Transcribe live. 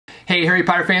Hey Harry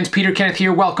Potter fans, Peter Kenneth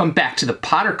here. Welcome back to the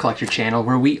Potter Collector channel,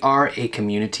 where we are a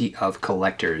community of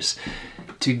collectors.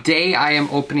 Today I am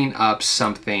opening up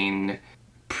something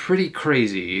pretty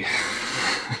crazy.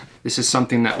 This is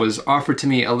something that was offered to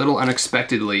me a little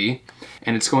unexpectedly,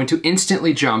 and it's going to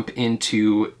instantly jump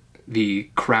into the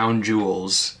crown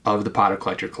jewels of the Potter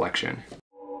Collector collection.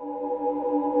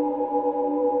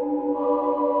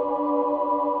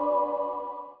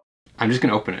 I'm just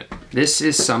gonna open it. This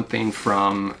is something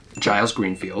from Giles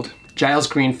Greenfield. Giles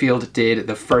Greenfield did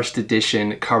the first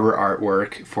edition cover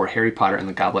artwork for Harry Potter and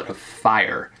the Goblet of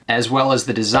Fire, as well as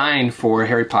the design for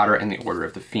Harry Potter and the Order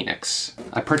of the Phoenix.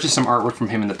 I purchased some artwork from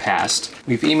him in the past.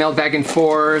 We've emailed back and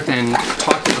forth and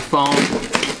talked on the phone.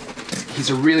 He's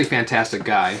a really fantastic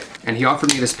guy, and he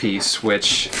offered me this piece,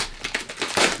 which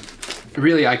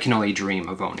really I can only dream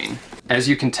of owning. As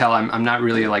you can tell, I'm not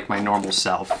really like my normal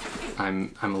self.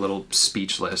 I'm a little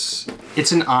speechless.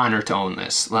 It's an honor to own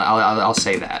this. I'll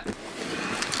say that.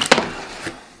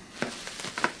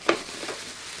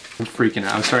 I'm freaking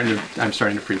out. I'm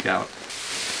starting to freak out.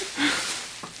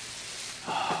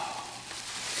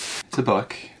 It's a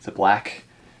book. It's a black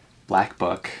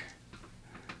book.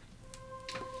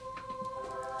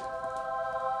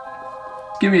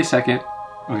 Give me a second.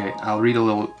 Okay, I'll read a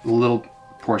little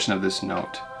portion of this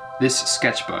note. This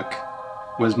sketchbook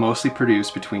was mostly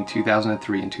produced between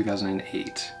 2003 and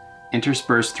 2008.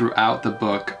 Interspersed throughout the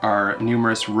book are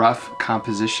numerous rough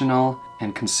compositional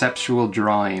and conceptual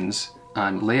drawings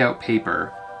on layout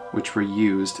paper, which were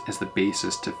used as the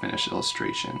basis to finish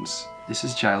illustrations. This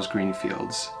is Giles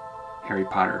Greenfield's Harry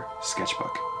Potter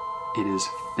sketchbook. It is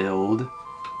filled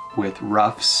with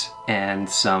roughs and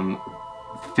some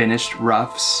finished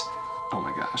roughs. Oh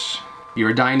my gosh.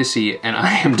 You're dying to see, and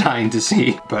I am dying to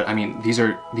see. But I mean, this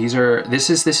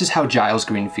is how Giles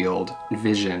Greenfield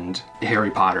envisioned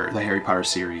Harry Potter, the Harry Potter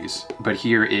series. But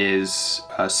here is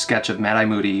a sketch of Mad-Eye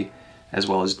Moody, as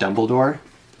well as Dumbledore.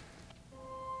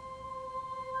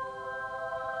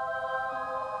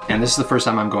 And this is the first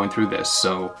time I'm going through this,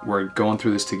 so we're going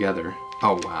through this together.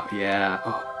 Oh wow, yeah.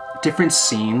 Oh. Different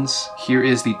scenes. Here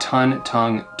is the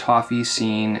Tongue Toffee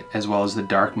scene, as well as the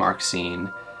Dark Mark scene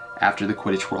after the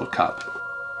Quidditch World Cup.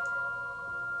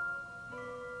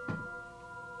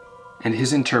 And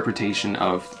his interpretation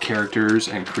of characters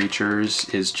and creatures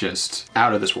is just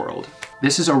out of this world.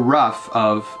 This is a rough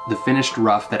of the finished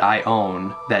rough that I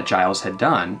own that Giles had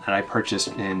done, that I purchased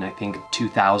in, I think,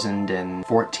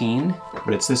 2014.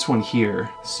 But it's this one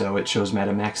here. So it shows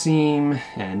Madame Maxime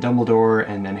and Dumbledore,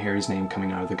 and then Harry's name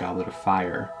coming out of the Goblet of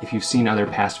Fire. If you've seen other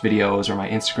past videos or my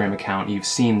Instagram account, you've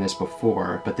seen this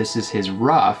before, but this is his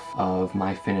rough of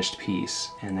my finished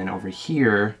piece. And then over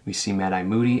here, we see Mad-Eye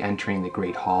Moody entering the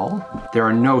Great Hall. There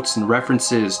are notes and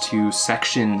references to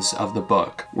sections of the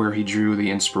book where he drew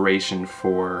the inspiration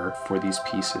for these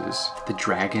pieces. The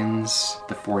dragons,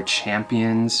 the 4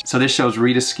 champions. So this shows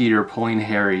Rita Skeeter pulling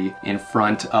Harry in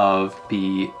front of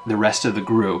the rest of the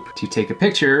group to take a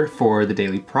picture for the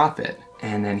Daily Prophet.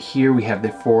 And then here we have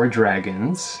the 4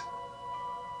 dragons.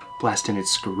 Blasted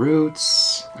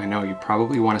Scroots. I know you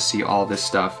probably want to see all this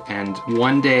stuff, and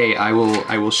one day I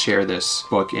will share this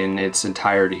book in its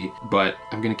entirety, but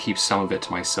I'm gonna keep some of it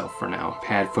to myself for now.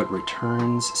 Padfoot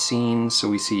returns scene, so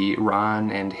we see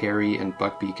Ron and Harry and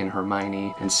Buckbeak and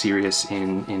Hermione and Sirius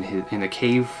in the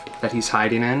cave that he's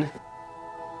hiding in.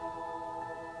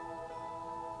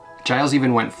 Giles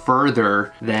even went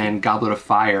further than Goblet of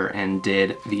Fire and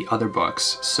did the other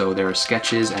books. So there are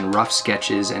sketches and rough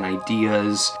sketches and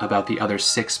ideas about the other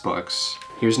 6 books.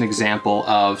 Here's an example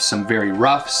of some very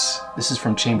roughs. This is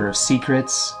from Chamber of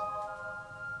Secrets.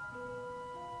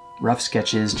 Rough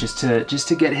sketches just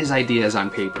to get his ideas on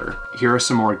paper. Here are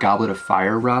some more Goblet of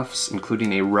Fire roughs,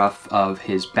 including a rough of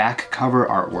his back cover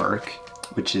artwork,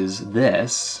 which is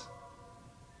this.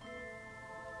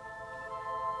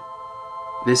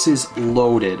 This is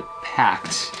loaded,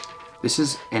 packed. This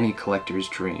is any collector's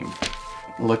dream.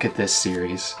 Look at this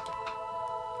series.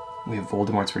 We have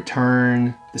Voldemort's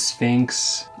Return, the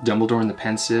Sphinx, Dumbledore and the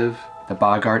Pensive, the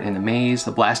Boggart and the Maze,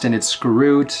 the Blasted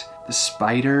Scroot, the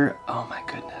Spider. Oh my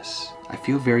goodness. I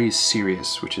feel very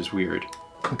serious, which is weird.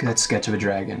 Look at that sketch of a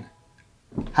dragon.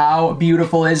 How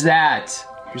beautiful is that?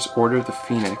 Here's Order of the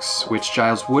Phoenix, which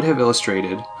Giles would have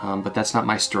illustrated, but that's not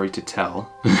my story to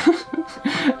tell.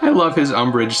 I love his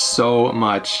Umbridge so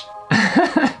much.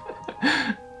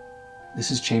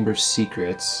 This is Chamber of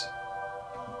Secrets.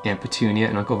 Aunt Petunia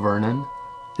and Uncle Vernon.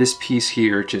 This piece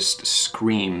here just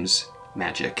screams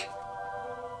magic.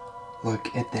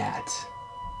 Look at that.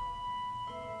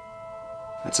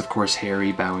 That's of course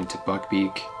Harry bowing to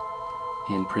Buckbeak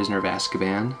in Prisoner of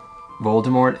Azkaban.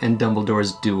 Voldemort and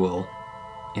Dumbledore's duel.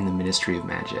 in the Ministry of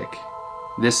Magic.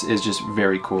 This is just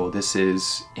very cool. This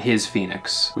is his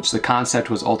Phoenix, which the concept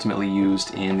was ultimately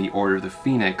used in the Order of the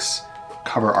Phoenix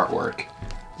cover artwork.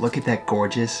 Look at that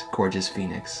gorgeous, gorgeous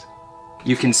Phoenix.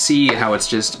 You can see how it's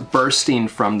just bursting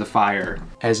from the fire,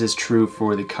 as is true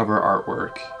for the cover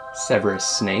artwork. Severus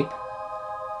Snape.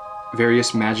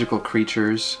 Various magical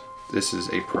creatures. This is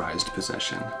a prized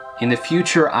possession. In the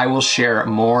future, I will share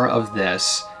more of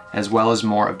this, as well as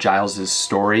more of Giles's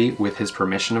story, with his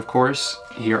permission, of course.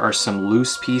 Here are some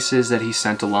loose pieces that he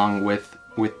sent along with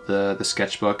the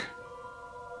sketchbook.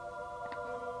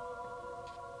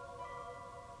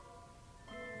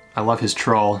 I love his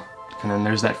troll, and then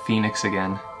there's that Phoenix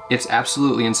again. It's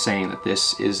absolutely insane that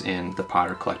this is in the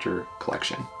Potter Collector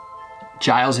collection.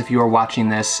 Giles, if you are watching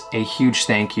this, a huge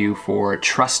thank you for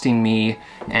trusting me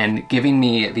and giving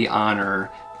me the honor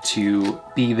to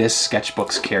be this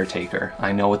sketchbook's caretaker.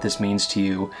 I know what this means to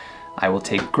you. I will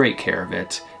take great care of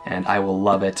it, and I will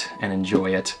love it and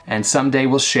enjoy it. And someday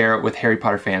we'll share it with Harry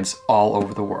Potter fans all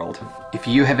over the world. If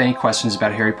you have any questions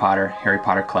about Harry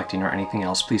Potter collecting, or anything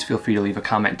else, please feel free to leave a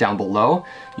comment down below.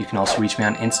 You can also reach me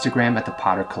on Instagram at The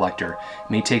Potter Collector. It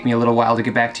may take me a little while to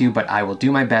get back to you, but I will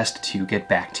do my best to get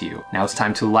back to you. Now it's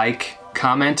time to like,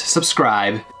 comment,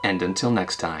 subscribe, and until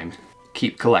next time,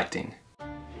 keep collecting.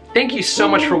 Thank you so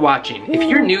much for watching. If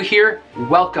you're new here,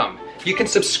 welcome. You can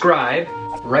subscribe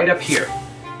right up here.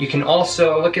 You can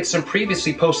also look at some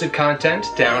previously posted content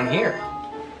down here.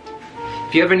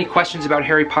 If you have any questions about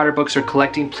Harry Potter books or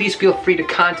collecting, please feel free to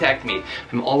contact me.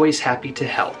 I'm always happy to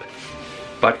help.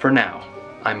 But for now,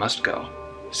 I must go.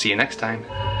 See you next time.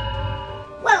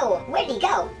 Whoa, where'd he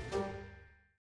go?